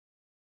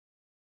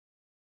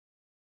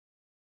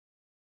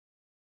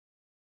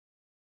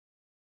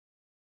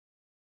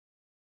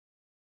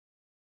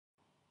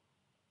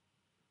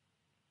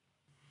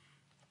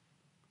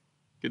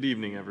Good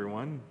evening,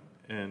 everyone,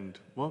 and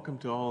welcome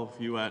to all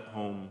of you at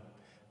home.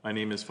 My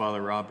name is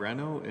Father Rob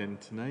Reno, and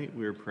tonight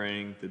we are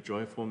praying the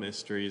joyful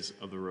mysteries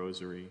of the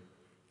Rosary.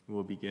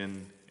 We'll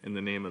begin in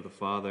the name of the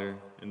Father,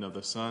 and of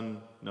the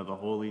Son, and of the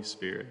Holy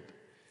Spirit.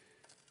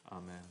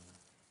 Amen.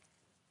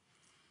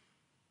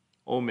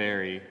 O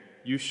Mary,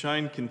 you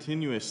shine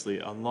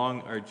continuously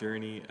along our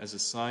journey as a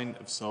sign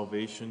of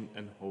salvation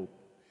and hope.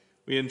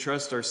 We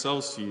entrust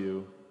ourselves to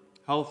you,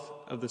 health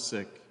of the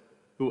sick,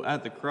 who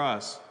at the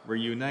cross were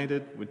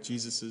united with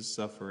Jesus'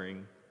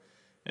 suffering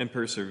and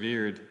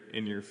persevered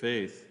in your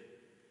faith.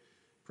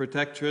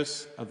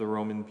 Protectress of the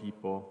Roman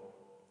people,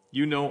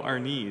 you know our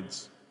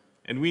needs,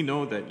 and we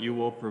know that you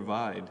will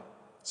provide,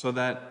 so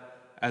that,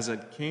 as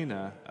at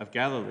Cana of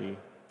Galilee,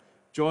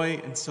 joy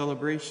and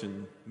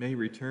celebration may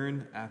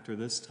return after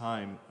this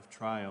time of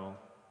trial.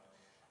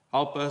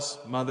 Help us,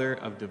 Mother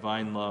of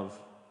divine love,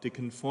 to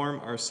conform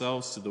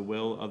ourselves to the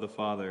will of the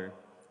Father,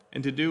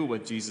 and to do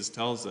what Jesus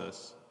tells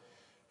us.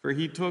 For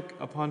he took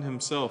upon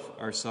himself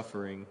our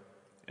suffering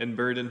and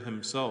burdened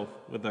himself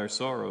with our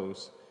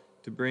sorrows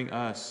to bring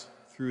us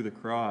through the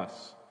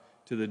cross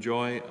to the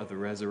joy of the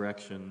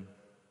resurrection.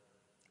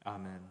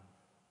 Amen.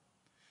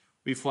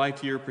 We fly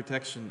to your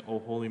protection, O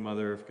Holy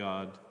Mother of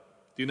God.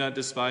 Do not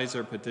despise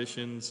our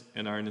petitions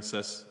and our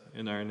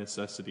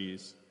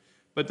necessities,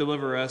 but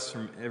deliver us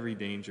from every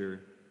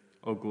danger,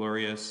 O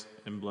glorious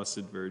and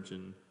blessed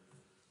Virgin.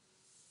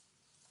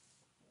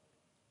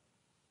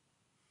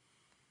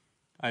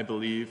 I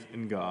believe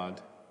in God,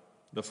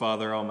 the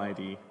Father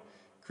Almighty,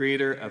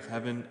 creator of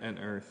heaven and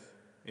earth,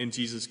 in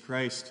Jesus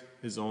Christ,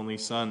 his only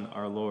Son,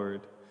 our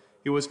Lord.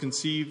 He was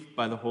conceived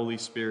by the Holy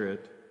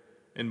Spirit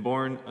and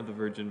born of the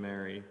Virgin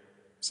Mary,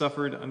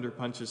 suffered under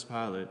Pontius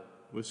Pilate,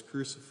 was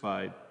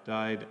crucified,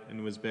 died,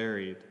 and was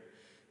buried.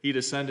 He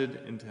descended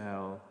into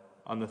hell.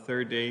 On the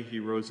third day he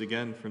rose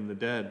again from the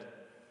dead.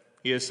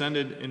 He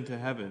ascended into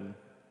heaven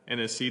and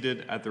is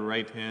seated at the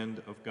right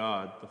hand of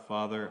God, the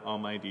Father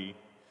Almighty.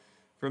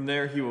 From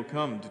there he will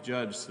come to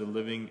judge the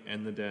living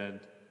and the dead.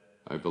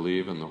 I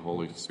believe in the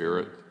Holy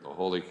Spirit, the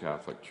Holy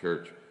Catholic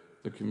Church,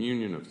 the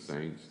communion of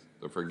saints,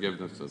 the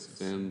forgiveness of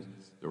sins,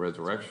 the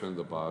resurrection of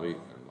the body,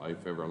 and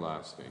life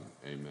everlasting.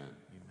 Amen.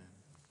 Amen.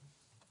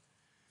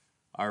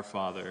 Our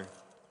Father,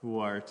 who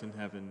art in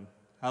heaven,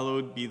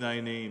 hallowed be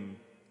thy name.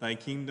 Thy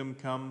kingdom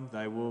come,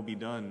 thy will be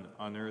done,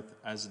 on earth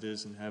as it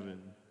is in heaven.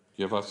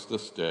 Give us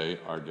this day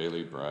our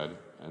daily bread,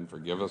 and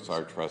forgive us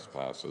our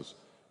trespasses,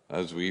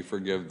 as we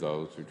forgive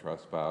those who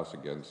trespass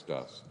against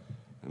us.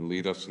 And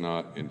lead us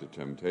not into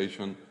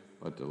temptation,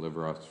 but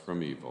deliver us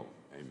from evil.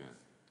 Amen.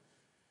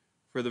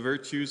 For the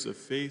virtues of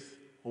faith,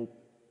 hope,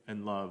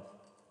 and love.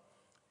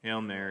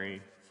 Hail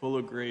Mary, full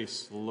of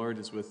grace, the Lord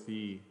is with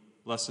thee.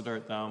 Blessed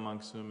art thou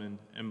amongst women,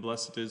 and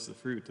blessed is the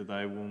fruit of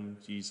thy womb,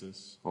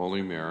 Jesus.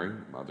 Holy Mary,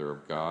 Mother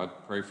of God,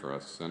 pray for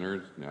us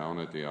sinners, now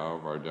and at the hour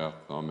of our death.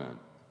 Amen.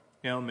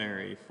 Hail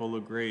Mary, full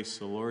of grace,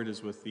 the Lord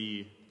is with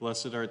thee.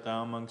 Blessed art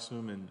thou amongst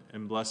women,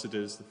 and blessed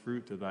is the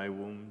fruit of thy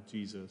womb,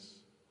 Jesus.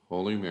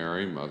 Holy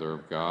Mary, Mother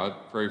of God,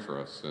 pray for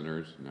us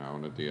sinners, now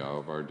and at the hour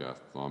of our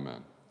death.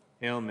 Amen.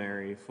 Hail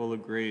Mary, full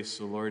of grace,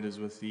 the Lord is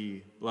with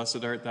thee.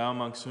 Blessed art thou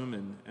amongst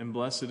women, and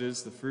blessed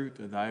is the fruit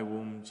of thy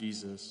womb,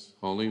 Jesus.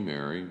 Holy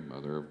Mary,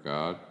 Mother of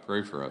God,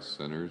 pray for us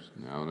sinners,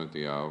 now and at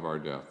the hour of our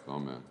death.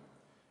 Amen.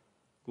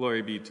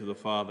 Glory be to the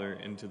Father,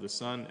 and to the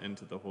Son, and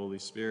to the Holy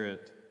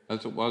Spirit.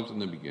 As it was in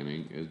the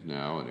beginning, is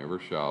now, and ever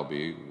shall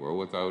be, world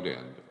without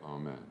end.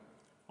 Amen.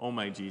 O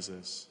my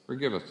Jesus,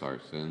 forgive us our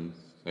sins,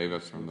 save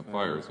us from the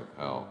fires of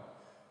hell,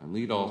 and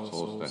lead all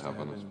souls to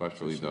heaven,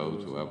 especially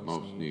those who have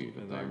most need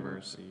of thy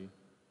mercy.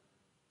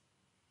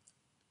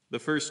 The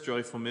first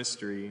joyful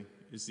mystery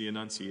is the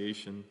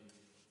Annunciation.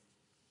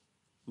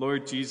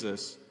 Lord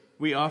Jesus,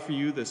 we offer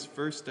you this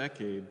first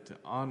decade to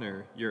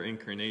honor your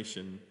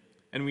incarnation,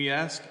 and we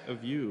ask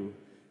of you,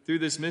 through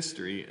this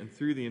mystery and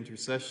through the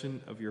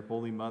intercession of your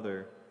Holy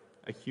Mother,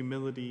 a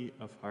humility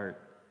of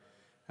heart.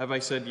 Have I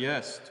said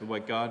yes to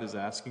what God is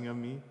asking of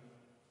me?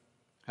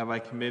 Have I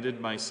committed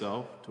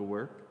myself to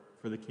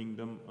work for the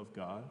kingdom of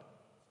God?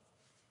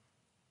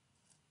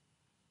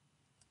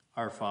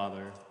 Our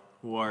Father,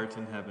 who art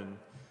in heaven,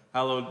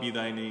 hallowed be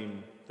thy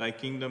name. Thy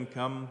kingdom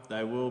come,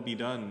 thy will be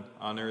done,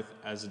 on earth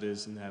as it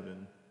is in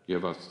heaven.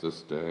 Give us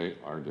this day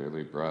our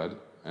daily bread,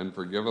 and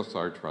forgive us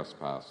our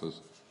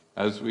trespasses,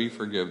 as we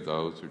forgive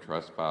those who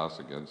trespass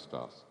against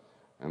us.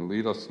 And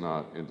lead us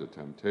not into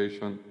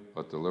temptation,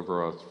 but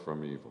deliver us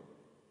from evil.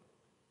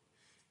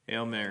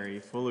 Hail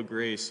Mary, full of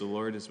grace, the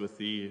Lord is with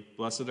thee.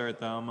 Blessed art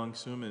thou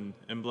amongst women,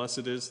 and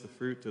blessed is the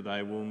fruit of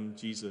thy womb,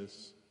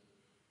 Jesus.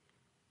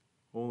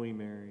 Holy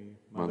Mary,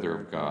 Mother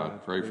of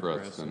God, pray for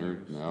us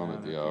sinners, now and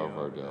at the hour of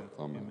our death.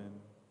 Amen.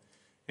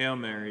 Hail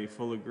Mary,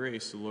 full of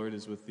grace, the Lord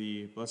is with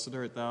thee. Blessed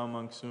art thou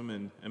amongst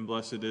women, and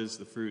blessed is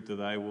the fruit of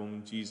thy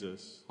womb,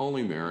 Jesus.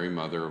 Holy Mary,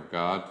 Mother of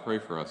God, pray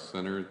for us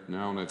sinners,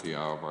 now and at the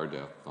hour of our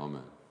death.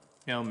 Amen.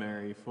 Hail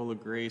Mary, full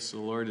of grace, the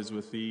Lord is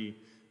with thee.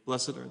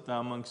 Blessed art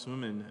thou amongst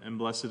women, and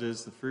blessed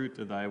is the fruit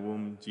of thy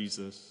womb,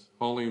 Jesus.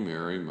 Holy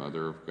Mary,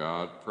 Mother of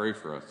God, pray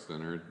for us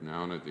sinners,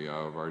 now and at the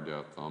hour of our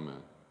death.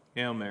 Amen.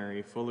 Hail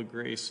Mary, full of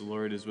grace, the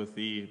Lord is with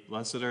thee.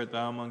 Blessed art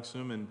thou amongst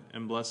women,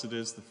 and blessed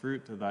is the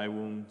fruit of thy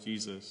womb,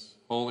 Jesus.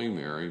 Holy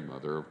Mary,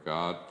 Mother of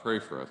God, pray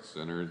for us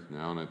sinners,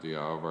 now and at the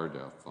hour of our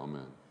death.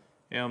 Amen.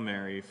 Hail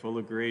Mary, full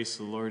of grace,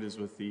 the Lord is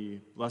with thee.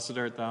 Blessed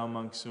art thou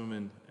amongst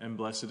women, and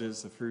blessed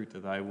is the fruit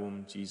of thy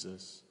womb,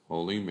 Jesus.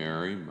 Holy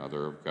Mary,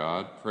 Mother of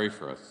God, pray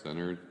for us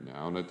sinners,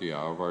 now and at the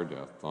hour of our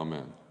death.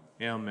 Amen.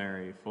 Hail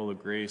Mary, full of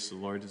grace, the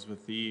Lord is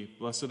with thee.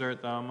 Blessed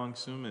art thou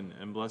amongst women,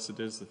 and blessed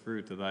is the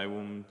fruit of thy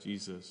womb,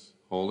 Jesus.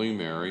 Holy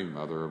Mary,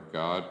 Mother of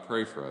God,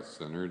 pray for us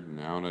sinners,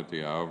 now and at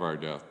the hour of our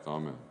death.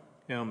 Amen.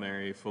 Hail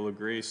Mary, full of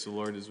grace, the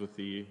Lord is with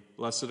thee.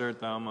 Blessed art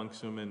thou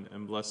amongst women,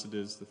 and blessed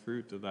is the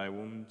fruit of thy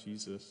womb,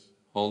 Jesus.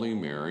 Holy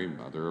Mary,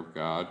 Mother of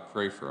God,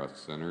 pray for us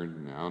sinners,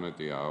 now and at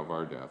the hour of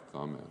our death.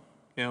 Amen.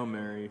 Hail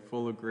Mary,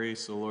 full of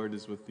grace, the Lord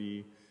is with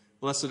thee.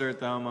 Blessed art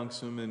thou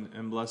amongst women,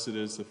 and blessed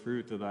is the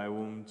fruit of thy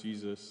womb,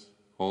 Jesus.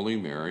 Holy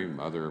Mary,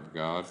 Mother of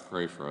God,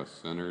 pray for us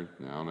sinners,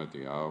 now and at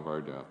the hour of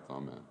our death.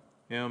 Amen.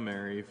 Hail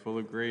Mary, full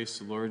of grace,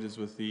 the Lord is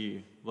with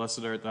thee.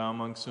 Blessed art thou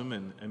amongst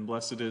women, and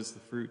blessed is the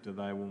fruit of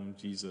thy womb,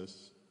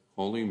 Jesus.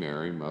 Holy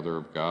Mary, Mother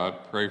of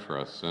God, pray for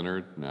us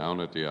sinners, now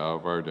and at the hour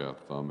of our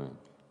death. Amen.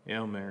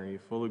 Hail Mary,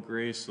 full of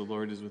grace, the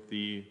Lord is with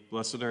thee.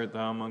 Blessed art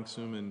thou amongst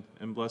women,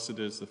 and blessed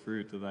is the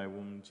fruit of thy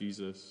womb,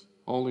 Jesus.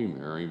 Holy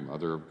Mary,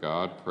 Mother of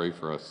God, pray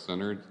for us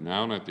sinners,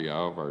 now and at the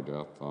hour of our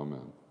death.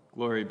 Amen.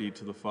 Glory be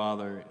to the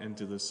Father, and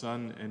to the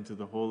Son, and to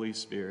the Holy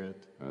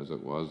Spirit. As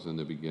it was in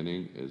the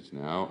beginning, is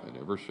now, and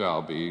ever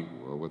shall be,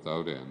 world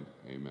without end.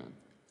 Amen.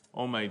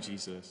 O my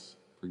Jesus,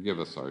 forgive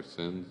us our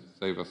sins,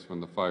 save us from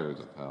the fires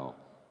of hell,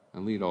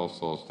 and lead all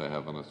souls to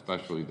heaven,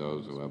 especially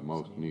those who have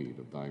most need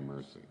of thy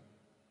mercy.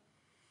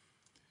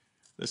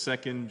 The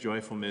second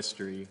joyful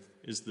mystery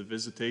is the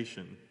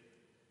Visitation.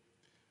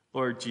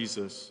 Lord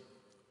Jesus,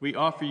 we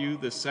offer you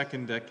this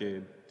second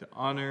decade to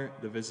honor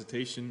the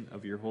visitation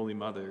of your Holy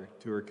Mother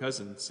to her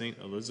cousin, Saint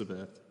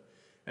Elizabeth.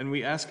 And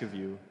we ask of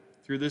you,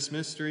 through this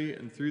mystery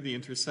and through the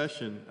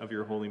intercession of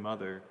your Holy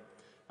Mother,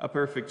 a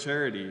perfect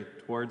charity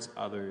towards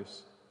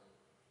others.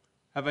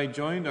 Have I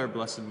joined our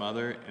Blessed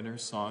Mother in her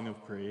song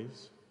of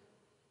praise?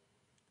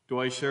 Do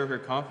I share her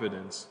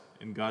confidence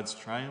in God's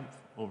triumph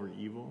over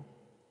evil?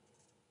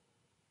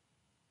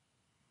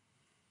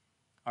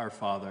 Our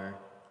Father,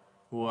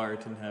 who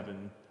art in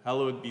heaven,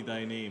 hallowed be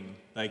thy name.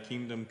 Thy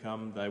kingdom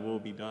come, thy will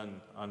be done,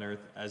 on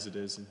earth as it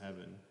is in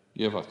heaven.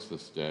 Give us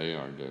this day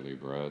our daily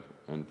bread,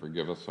 and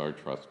forgive us our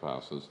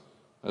trespasses,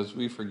 as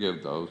we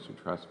forgive those who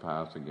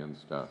trespass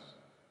against us.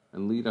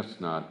 And lead us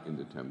not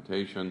into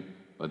temptation,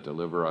 but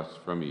deliver us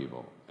from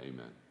evil.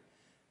 Amen.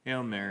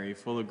 Hail Mary,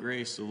 full of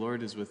grace, the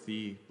Lord is with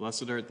thee.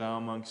 Blessed art thou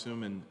amongst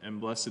women, and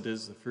blessed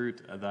is the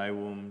fruit of thy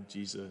womb,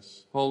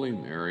 Jesus. Holy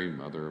Mary,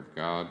 Mother of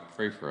God,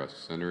 pray for us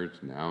sinners,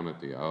 now and at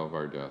the hour of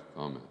our death.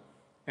 Amen.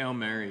 Hail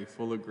Mary,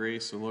 full of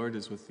grace, the Lord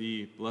is with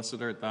thee.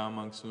 Blessed art thou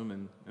amongst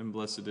women, and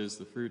blessed is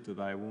the fruit of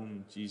thy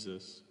womb,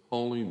 Jesus.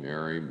 Holy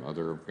Mary,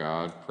 Mother of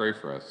God, pray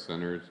for us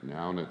sinners,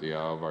 now and at the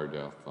hour of our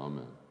death.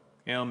 Amen.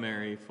 Hail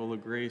Mary, full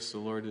of grace, the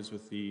Lord is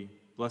with thee.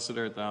 Blessed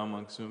art thou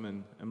amongst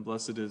women, and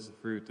blessed is the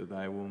fruit of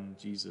thy womb,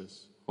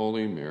 Jesus.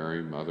 Holy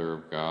Mary, Mother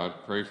of God,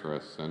 pray for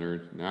us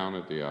sinners, now and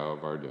at the hour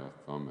of our death.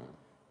 Amen.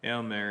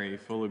 Hail Mary,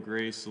 full of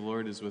grace, the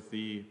Lord is with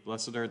thee.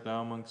 Blessed art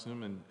thou amongst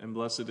women, and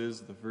blessed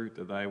is the fruit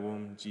of thy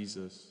womb,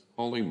 Jesus.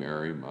 Holy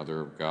Mary, Mother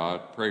of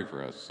God, pray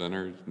for us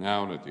sinners,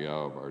 now and at the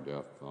hour of our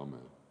death.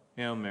 Amen.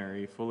 Hail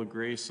Mary, full of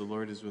grace, the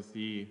Lord is with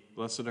thee.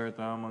 Blessed art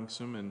thou amongst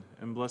women,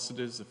 and blessed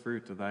is the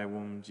fruit of thy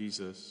womb,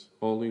 Jesus.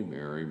 Holy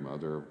Mary,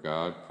 Mother of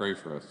God, pray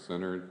for us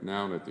sinners,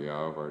 now and at the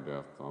hour of our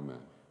death.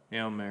 Amen.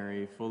 Hail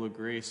Mary, full of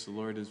grace, the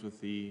Lord is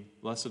with thee.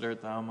 Blessed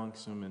art thou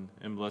amongst women,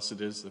 and blessed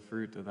is the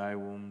fruit of thy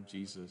womb,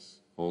 Jesus.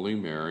 Holy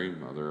Mary,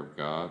 Mother of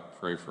God,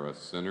 pray for us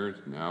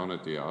sinners, now and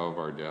at the hour of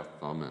our death.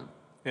 Amen.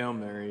 Hail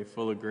Mary,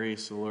 full of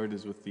grace, the Lord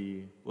is with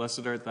thee.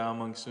 Blessed art thou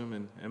amongst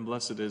women, and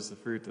blessed is the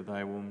fruit of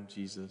thy womb,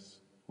 Jesus.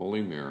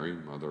 Holy Mary,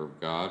 Mother of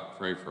God,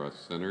 pray for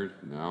us sinners,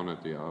 now and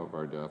at the hour of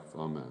our death.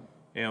 Amen.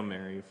 Hail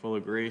Mary, full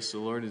of grace, the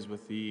Lord is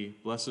with thee.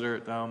 Blessed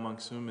art thou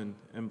amongst women,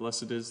 and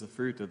blessed is the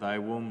fruit of thy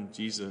womb,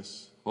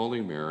 Jesus. Holy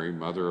Mary,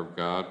 Mother of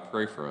God,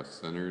 pray for us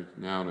sinners,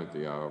 now and at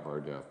the hour of our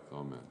death.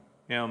 Amen.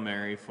 Hail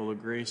Mary, full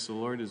of grace, the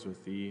Lord is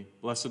with thee.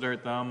 Blessed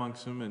art thou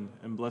amongst women,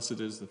 and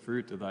blessed is the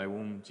fruit of thy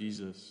womb,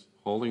 Jesus.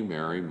 Holy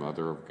Mary,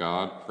 Mother of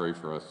God, pray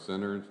for us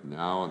sinners,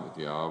 now and at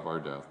the hour of our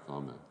death.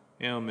 Amen.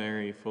 Hail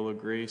Mary, full of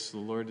grace, the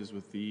Lord is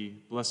with thee.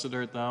 Blessed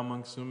art thou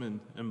amongst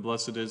women, and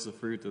blessed is the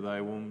fruit of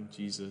thy womb,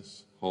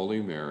 Jesus.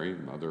 Holy Mary,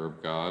 Mother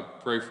of God,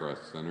 pray for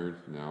us sinners,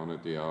 now and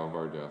at the hour of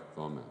our death.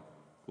 Amen.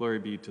 Glory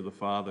be to the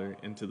Father,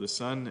 and to the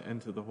Son,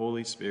 and to the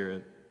Holy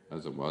Spirit.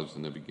 As it was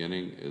in the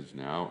beginning, is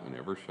now, and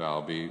ever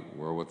shall be,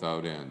 world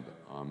without end.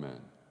 Amen.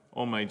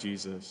 O my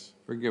Jesus,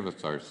 forgive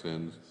us our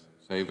sins,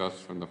 save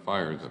us from the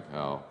fires of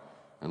hell,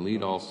 and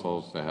lead all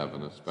souls to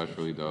heaven,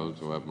 especially those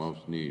who have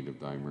most need of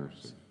thy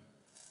mercy.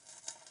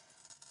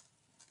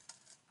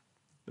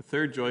 The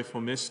third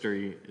joyful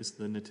mystery is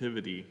the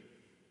Nativity.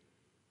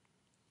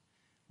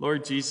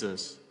 Lord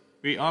Jesus,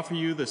 we offer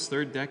you this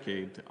third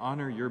decade to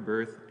honor your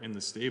birth in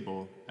the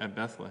stable at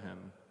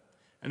Bethlehem.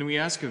 And we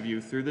ask of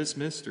you through this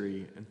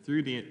mystery and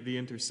through the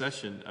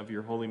intercession of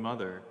your Holy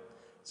Mother,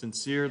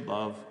 sincere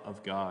love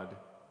of God.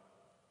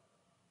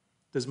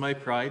 Does my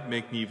pride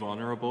make me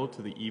vulnerable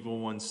to the evil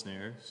one's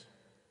snares?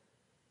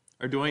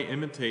 Or do I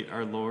imitate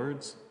our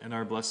Lord's and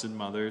our Blessed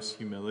Mother's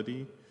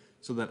humility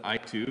so that I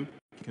too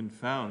can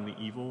confound the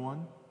evil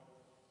one?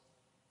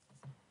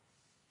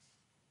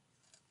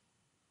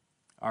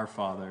 Our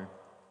Father,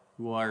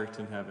 who art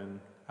in heaven,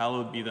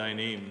 hallowed be thy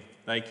name.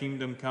 Thy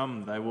kingdom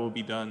come, thy will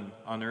be done,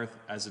 on earth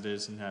as it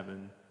is in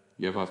heaven.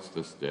 Give us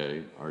this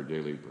day our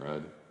daily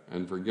bread,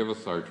 and forgive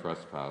us our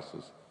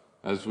trespasses,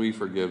 as we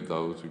forgive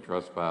those who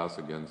trespass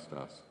against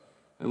us.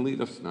 And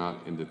lead us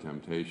not into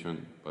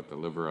temptation, but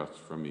deliver us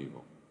from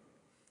evil.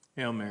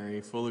 Hail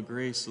Mary, full of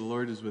grace, the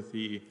Lord is with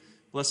thee.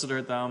 Blessed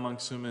art thou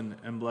amongst women,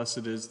 and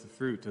blessed is the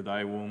fruit of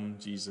thy womb,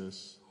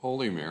 Jesus.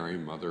 Holy Mary,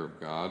 Mother of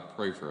God,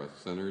 pray for us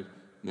sinners,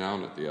 now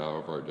and at the hour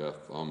of our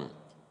death. Amen.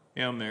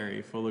 Hail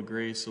Mary, full of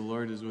grace, the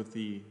Lord is with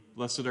thee.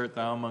 Blessed art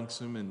thou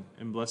amongst women,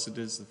 and blessed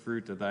is the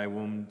fruit of thy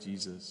womb,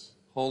 Jesus.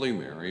 Holy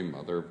Mary,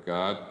 Mother of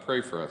God,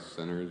 pray for us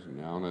sinners,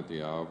 now and at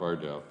the hour of our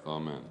death.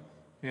 Amen.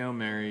 Hail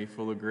Mary,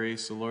 full of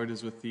grace, the Lord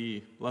is with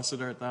thee.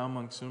 Blessed art thou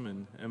amongst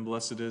women, and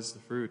blessed is the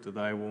fruit of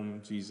thy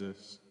womb,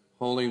 Jesus.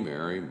 Holy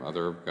Mary,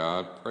 Mother of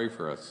God, pray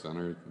for us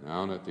sinners,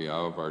 now and at the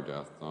hour of our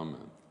death.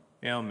 Amen.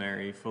 Hail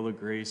Mary, full of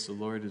grace, the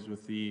Lord is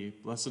with thee.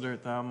 Blessed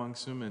art thou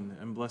amongst women,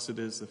 and blessed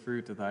is the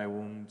fruit of thy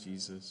womb,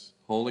 Jesus.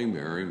 Holy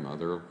Mary,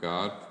 Mother of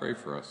God, pray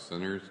for us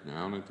sinners,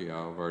 now and at the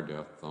hour of our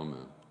death.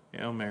 Amen.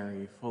 Hail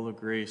Mary, full of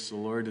grace, the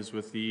Lord is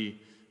with thee.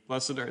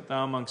 Blessed art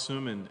thou amongst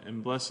women,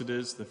 and blessed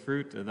is the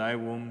fruit of thy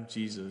womb,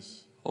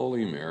 Jesus.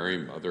 Holy Mary,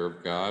 Mother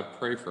of God,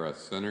 pray for us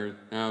sinners,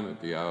 now and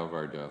at the hour of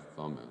our death.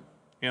 Amen.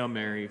 Hail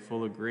Mary,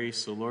 full of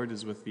grace, the Lord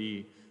is with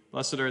thee.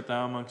 Blessed art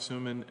thou amongst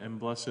women, and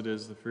blessed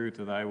is the fruit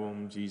of thy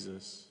womb,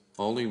 Jesus.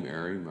 Holy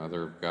Mary,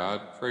 Mother of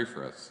God, pray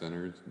for us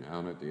sinners, now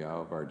and at the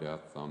hour of our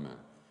death. Amen.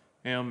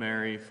 Hail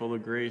Mary, full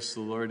of grace,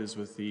 the Lord is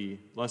with thee.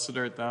 Blessed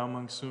art thou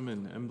amongst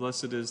women, and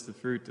blessed is the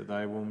fruit of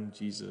thy womb,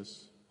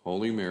 Jesus.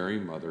 Holy Mary,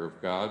 Mother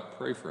of God,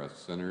 pray for us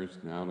sinners,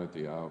 now and at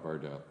the hour of our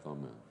death.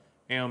 Amen.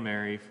 Hail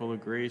Mary, full of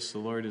grace, the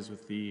Lord is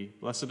with thee.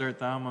 Blessed art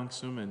thou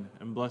amongst women,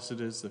 and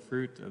blessed is the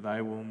fruit of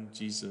thy womb,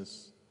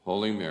 Jesus.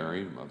 Holy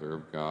Mary, Mother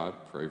of God,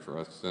 pray for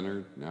us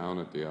sinners, now and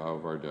at the hour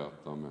of our death.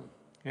 Amen.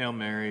 Hail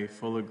Mary,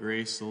 full of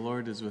grace, the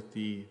Lord is with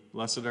thee.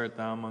 Blessed art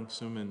thou amongst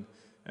women,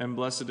 and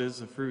blessed is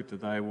the fruit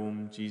of thy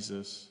womb,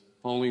 Jesus.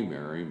 Holy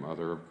Mary,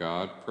 Mother of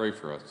God, pray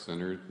for us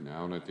sinners,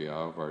 now and at the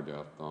hour of our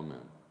death.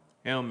 Amen.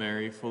 Hail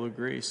Mary, full of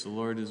grace, the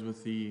Lord is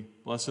with thee.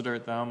 Blessed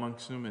art thou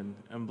amongst women,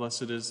 and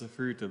blessed is the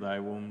fruit of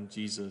thy womb,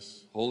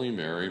 Jesus. Holy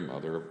Mary,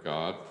 Mother of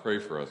God, pray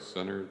for us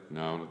sinners,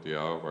 now and at the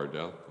hour of our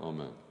death.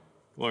 Amen.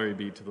 Glory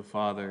be to the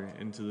Father,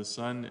 and to the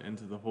Son, and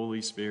to the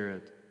Holy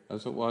Spirit.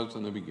 As it was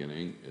in the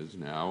beginning, is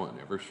now, and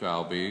ever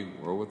shall be,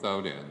 world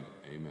without end.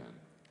 Amen.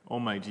 O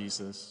my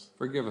Jesus,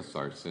 forgive us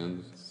our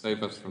sins,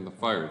 save us from the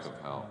fires of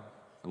hell,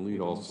 and lead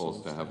all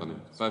souls to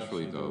heaven,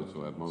 especially those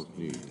who have most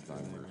need of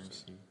thy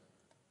mercy.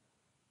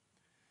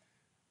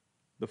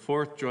 The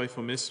fourth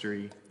joyful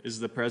mystery is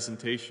the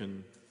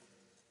presentation.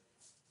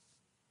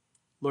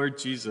 Lord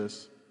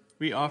Jesus,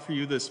 we offer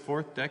you this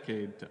fourth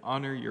decade to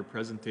honor your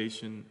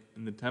presentation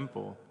in the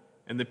temple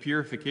and the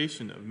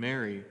purification of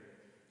Mary,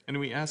 and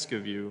we ask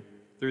of you,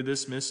 through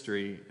this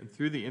mystery and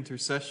through the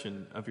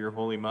intercession of your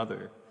Holy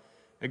Mother,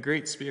 a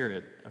great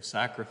spirit of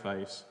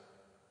sacrifice.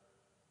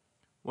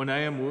 When I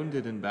am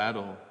wounded in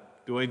battle,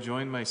 do I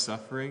join my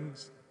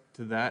sufferings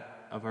to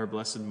that of our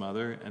Blessed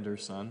Mother and her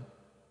Son?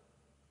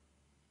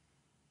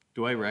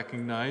 Do I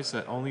recognize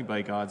that only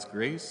by God's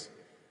grace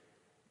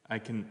I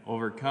can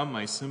overcome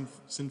my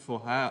sinful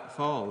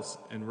falls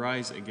and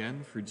rise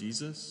again for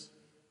Jesus?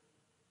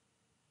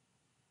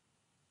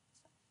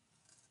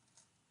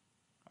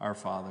 Our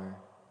Father,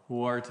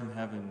 who art in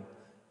heaven,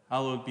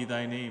 hallowed be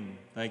thy name.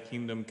 Thy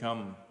kingdom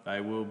come, thy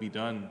will be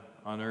done,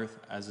 on earth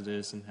as it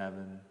is in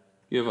heaven.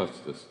 Give us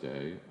this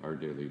day our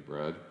daily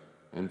bread,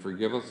 and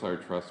forgive us our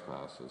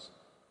trespasses,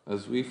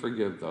 as we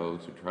forgive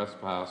those who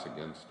trespass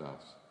against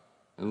us.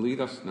 And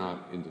lead us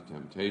not into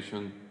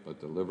temptation,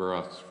 but deliver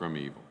us from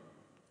evil.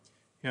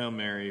 Hail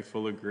Mary,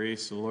 full of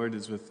grace, the Lord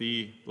is with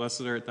thee.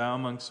 Blessed art thou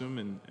amongst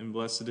women, and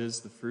blessed is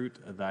the fruit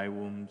of thy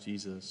womb,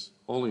 Jesus.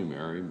 Holy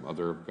Mary,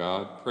 Mother of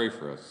God, pray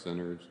for us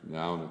sinners,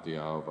 now and at the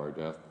hour of our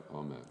death.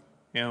 Amen.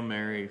 Hail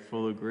Mary,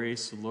 full of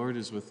grace, the Lord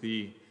is with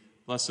thee.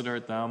 Blessed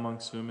art thou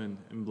amongst women,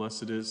 and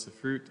blessed is the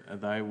fruit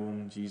of thy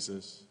womb,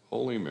 Jesus.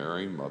 Holy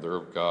Mary, Mother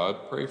of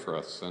God, pray for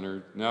us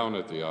sinners, now and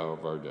at the hour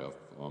of our death.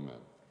 Amen.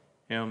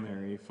 Hail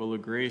Mary, full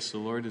of grace, the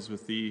Lord is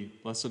with thee.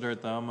 Blessed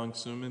art thou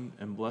amongst women,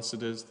 and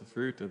blessed is the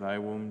fruit of thy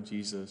womb,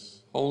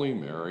 Jesus. Holy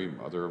Mary,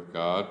 Mother of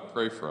God,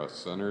 pray for us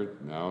sinners,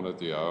 now and at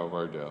the hour of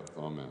our death.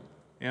 Amen.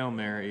 Hail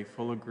Mary,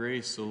 full of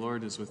grace, the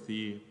Lord is with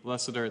thee.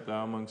 Blessed art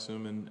thou amongst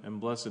women,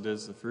 and blessed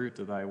is the fruit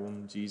of thy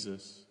womb,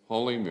 Jesus.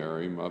 Holy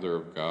Mary, Mother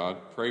of God,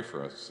 pray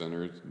for us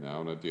sinners,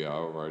 now and at the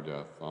hour of our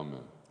death.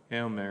 Amen.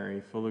 Hail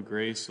Mary, full of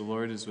grace, the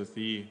Lord is with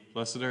thee.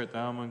 Blessed art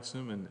thou amongst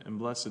women, and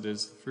blessed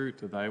is the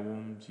fruit of thy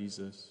womb,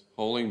 Jesus.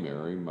 Holy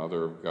Mary,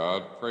 Mother of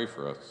God, pray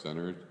for us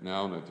sinners,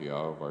 now and at the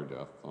hour of our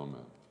death.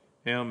 Amen.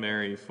 Hail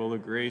Mary, full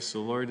of grace, the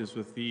Lord is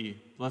with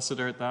thee. Blessed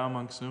art thou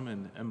amongst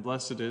women, and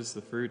blessed is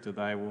the fruit of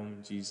thy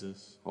womb,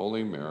 Jesus.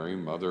 Holy Mary,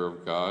 Mother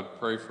of God,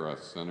 pray for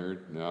us sinners,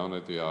 now and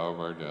at the hour of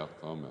our death.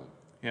 Amen.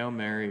 Hail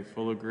Mary,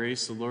 full of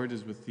grace, the Lord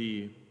is with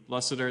thee.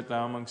 Blessed art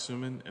thou amongst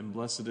women, and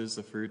blessed is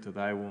the fruit of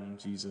thy womb,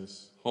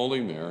 Jesus. Holy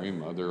Mary,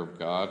 Mother of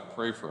God,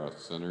 pray for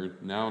us sinners,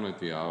 now and at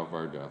the hour of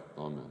our death.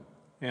 Amen.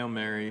 Hail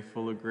Mary,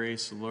 full of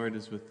grace, the Lord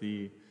is with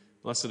thee.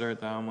 Blessed art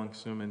thou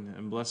amongst women,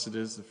 and blessed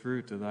is the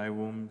fruit of thy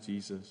womb,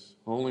 Jesus.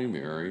 Holy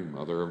Mary,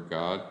 Mother of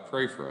God,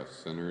 pray for us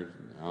sinners,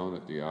 now and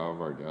at the hour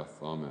of our death.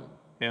 Amen.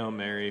 Hail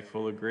Mary,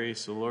 full of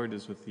grace, the Lord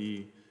is with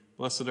thee.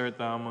 Blessed art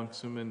thou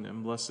amongst women,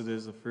 and blessed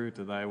is the fruit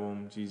of thy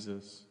womb,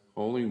 Jesus.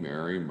 Holy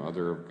Mary,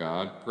 Mother of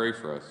God, pray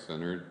for us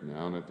sinners,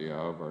 now and at the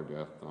hour of our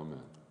death. Amen.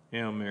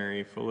 Hail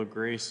Mary, full of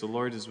grace, the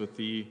Lord is with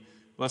thee.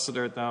 Blessed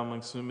art thou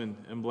amongst women,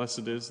 and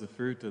blessed is the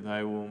fruit of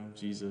thy womb,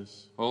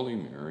 Jesus. Holy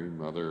Mary,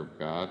 Mother of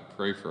God,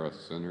 pray for us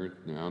sinners,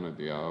 now and at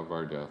the hour of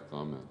our death.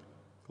 Amen.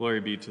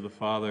 Glory be to the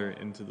Father,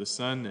 and to the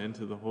Son, and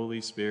to the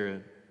Holy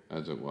Spirit.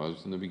 As it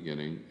was in the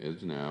beginning,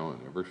 is now,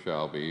 and ever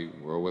shall be,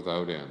 world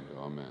without end.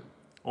 Amen.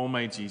 O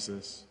my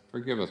Jesus,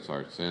 forgive us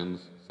our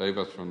sins, save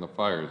us from the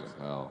fires of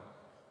hell,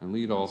 and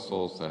lead all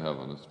souls to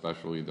heaven,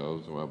 especially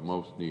those who have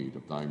most need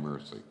of thy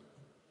mercy.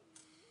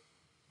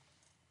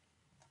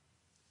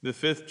 The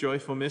fifth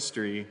joyful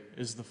mystery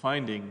is the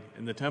finding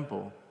in the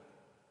temple.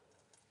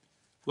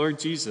 Lord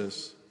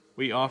Jesus,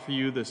 we offer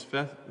you this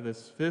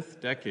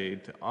fifth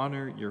decade to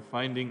honor your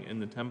finding in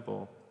the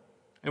temple,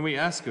 and we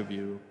ask of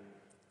you,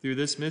 through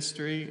this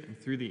mystery and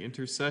through the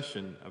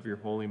intercession of your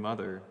Holy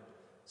Mother,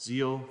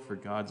 zeal for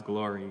God's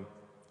glory.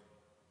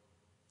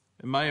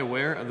 Am I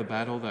aware of the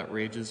battle that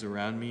rages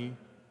around me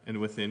and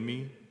within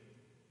me?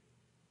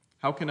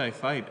 How can I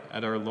fight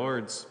at our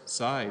Lord's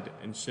side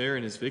and share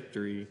in his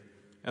victory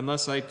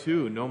unless I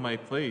too know my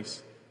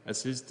place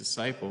as his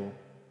disciple,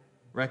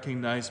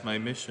 recognize my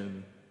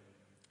mission,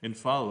 and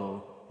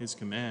follow his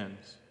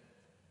commands?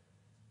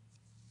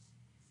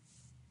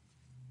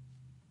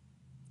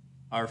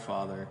 Our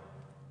Father,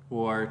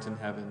 who art in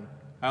heaven,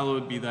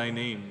 hallowed be thy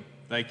name.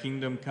 Thy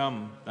kingdom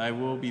come, thy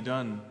will be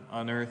done,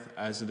 on earth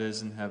as it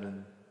is in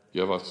heaven.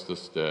 Give us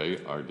this day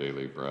our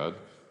daily bread,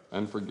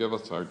 and forgive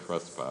us our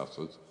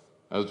trespasses,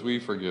 as we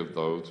forgive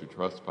those who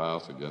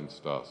trespass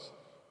against us.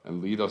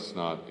 And lead us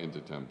not into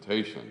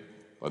temptation,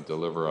 but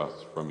deliver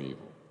us from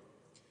evil.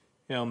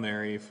 Hail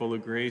Mary, full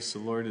of grace, the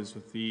Lord is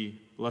with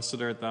thee.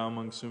 Blessed art thou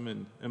amongst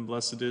women, and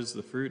blessed is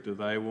the fruit of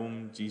thy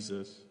womb,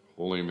 Jesus.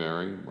 Holy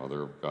Mary,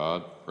 Mother of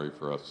God, pray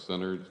for us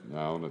sinners,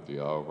 now and at the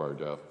hour of our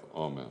death.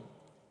 Amen.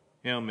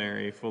 Hail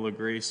Mary, full of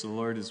grace, the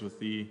Lord is with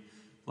thee.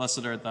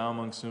 Blessed art thou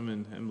amongst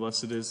women, and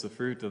blessed is the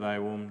fruit of thy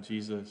womb,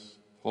 Jesus.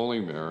 Holy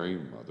Mary,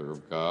 Mother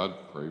of God,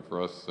 pray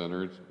for us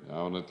sinners,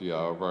 now and at the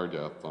hour of our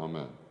death.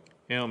 Amen.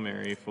 Hail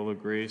Mary, full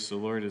of grace, the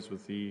Lord is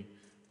with thee.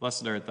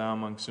 Blessed art thou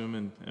amongst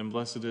women, and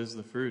blessed is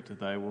the fruit of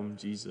thy womb,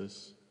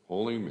 Jesus.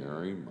 Holy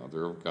Mary,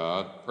 Mother of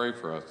God, pray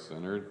for us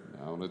sinners,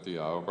 now and at the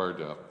hour of our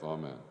death.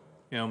 Amen.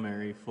 Hail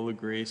Mary, full of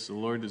grace, the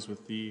Lord is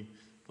with thee.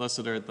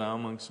 Blessed art thou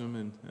amongst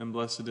women, and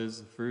blessed is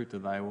the fruit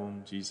of thy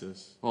womb,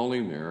 Jesus. Holy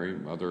Mary,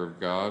 Mother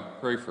of God,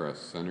 pray for us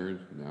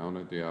sinners, now and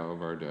at the hour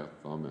of our death.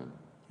 Amen.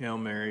 Hail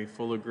Mary,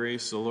 full of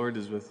grace, the Lord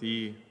is with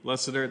thee.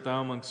 Blessed art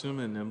thou amongst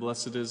women, and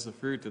blessed is the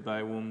fruit of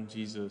thy womb,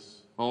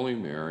 Jesus. Holy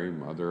Mary,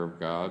 Mother of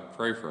God,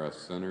 pray for us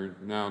sinners,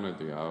 now and at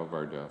the hour of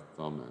our death.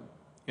 Amen.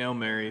 Hail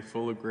Mary,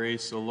 full of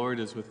grace, the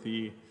Lord is with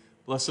thee.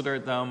 Blessed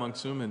art thou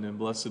amongst women, and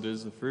blessed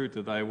is the fruit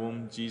of thy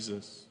womb,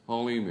 Jesus.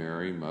 Holy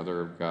Mary,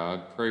 Mother of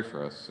God, pray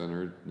for us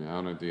sinners, now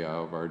and at the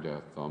hour of our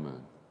death.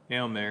 Amen.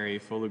 Hail Mary,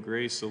 full of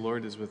grace, the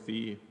Lord is with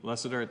thee.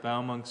 Blessed art thou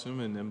amongst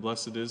women, and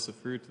blessed is the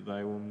fruit of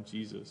thy womb,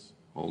 Jesus.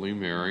 Holy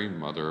Mary,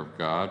 Mother of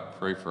God,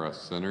 pray for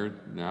us sinners,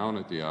 now and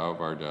at the hour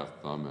of our death.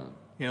 Amen.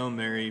 Hail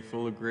Mary,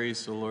 full of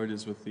grace, the Lord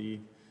is with thee.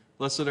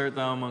 Blessed art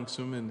thou amongst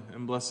women,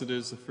 and blessed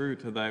is the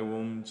fruit of thy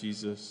womb,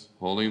 Jesus.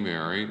 Holy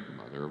Mary,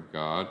 Mother of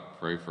God,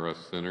 pray for us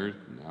sinners,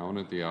 now and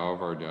at the hour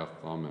of our death.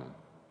 Amen.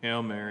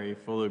 Hail Mary,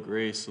 full of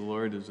grace, the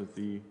Lord is with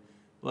thee.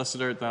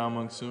 Blessed art thou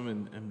amongst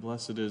women, and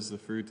blessed is the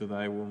fruit of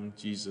thy womb,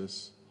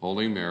 Jesus.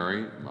 Holy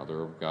Mary,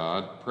 Mother of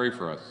God, pray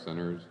for us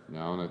sinners,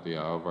 now and at the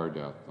hour of our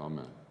death.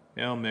 Amen.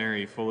 Hail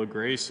Mary, full of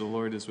grace, the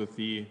Lord is with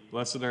thee.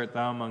 Blessed art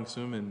thou amongst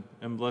women,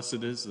 and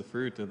blessed is the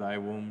fruit of thy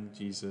womb,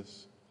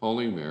 Jesus.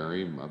 Holy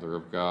Mary, Mother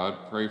of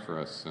God, pray for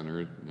us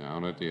sinners, now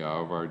and at the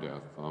hour of our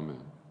death.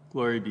 Amen.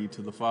 Glory be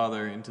to the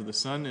Father, and to the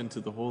Son, and to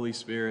the Holy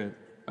Spirit.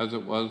 As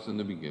it was in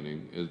the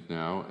beginning, is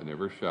now, and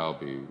ever shall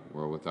be,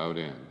 world without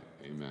end.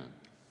 Amen.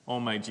 O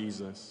my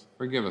Jesus,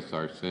 forgive us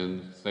our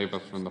sins, save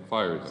us from the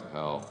fires of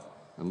hell,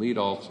 and lead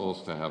all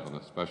souls to heaven,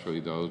 especially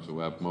those who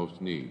have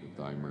most need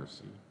of thy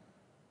mercy.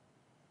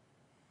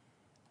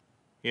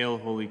 Hail,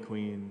 Holy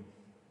Queen,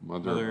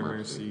 Mother of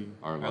mercy,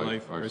 our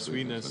life, our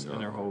sweetness,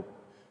 and our hope.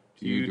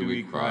 To you do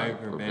we cry,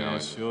 for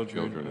banished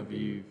children of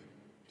Eve.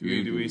 To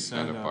you do we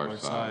send up our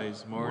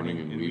sighs, mourning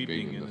and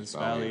weeping in this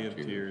valley of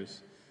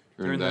tears.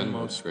 Turn then,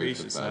 most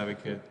gracious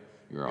Advocate,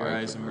 your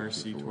eyes of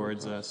mercy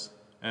towards us,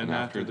 and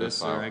after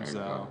this our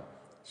exile,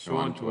 show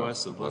unto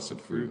us the blessed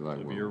fruit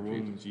of your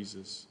womb,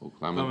 Jesus. O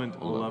clement,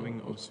 O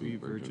loving, O sweet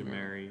Virgin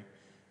Mary,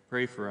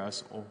 pray for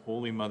us, O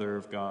Holy Mother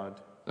of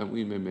God, that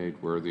we may be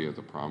made worthy of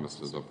the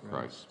promises of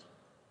Christ.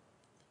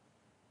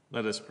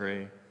 Let us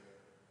pray.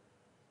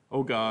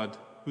 O God,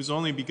 whose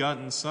only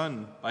begotten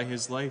Son, by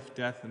his life,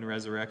 death, and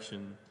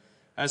resurrection,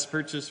 has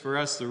purchased for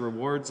us the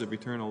rewards of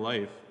eternal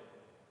life,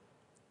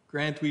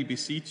 grant, we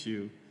beseech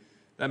you,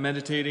 that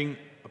meditating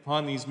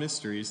upon these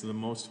mysteries of the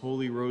most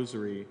holy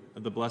Rosary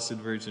of the Blessed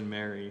Virgin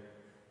Mary,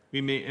 we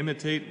may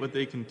imitate what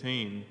they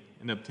contain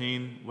and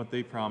obtain what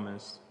they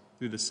promise,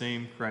 through the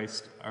same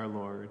Christ our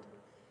Lord.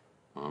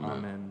 Amen.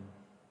 Amen.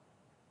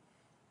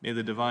 May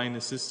the divine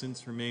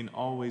assistance remain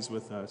always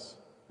with us.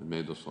 And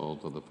may the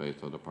souls of the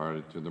faithful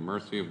departed to the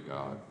mercy of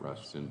God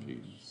rest in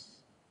peace.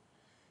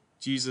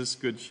 Jesus,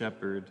 Good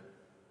Shepherd,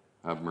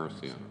 have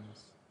mercy on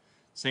us.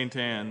 Saint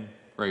Anne,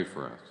 pray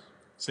for us.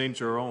 Saint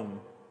Jerome,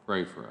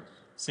 pray for us.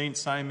 Saint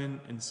Simon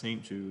and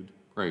Saint Jude,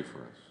 pray for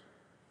us.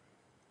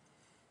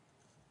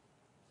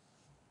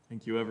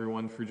 Thank you,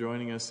 everyone, for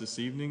joining us this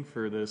evening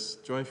for this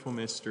joyful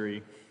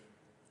mystery.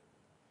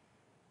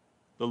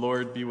 The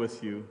Lord be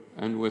with you.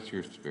 And with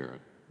your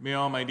spirit. May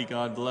Almighty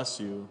God bless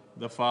you,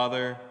 the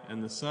Father,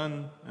 and the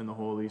Son, and the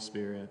Holy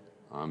Spirit.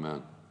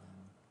 Amen.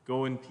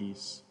 Go in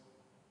peace.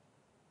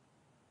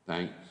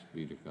 Thanks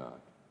be to God.